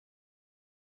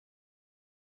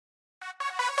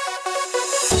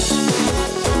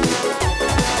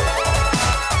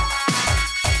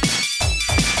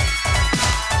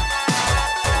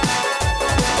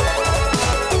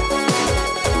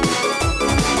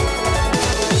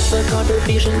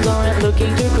contributions aren't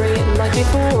looking too great. Like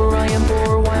before, I am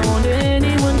poor, why won't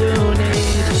anyone donate?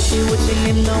 It would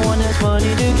seem no one has money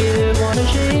to give. What a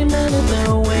shame that there's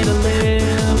no way to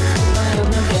live. I have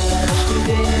no cash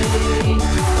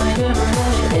today.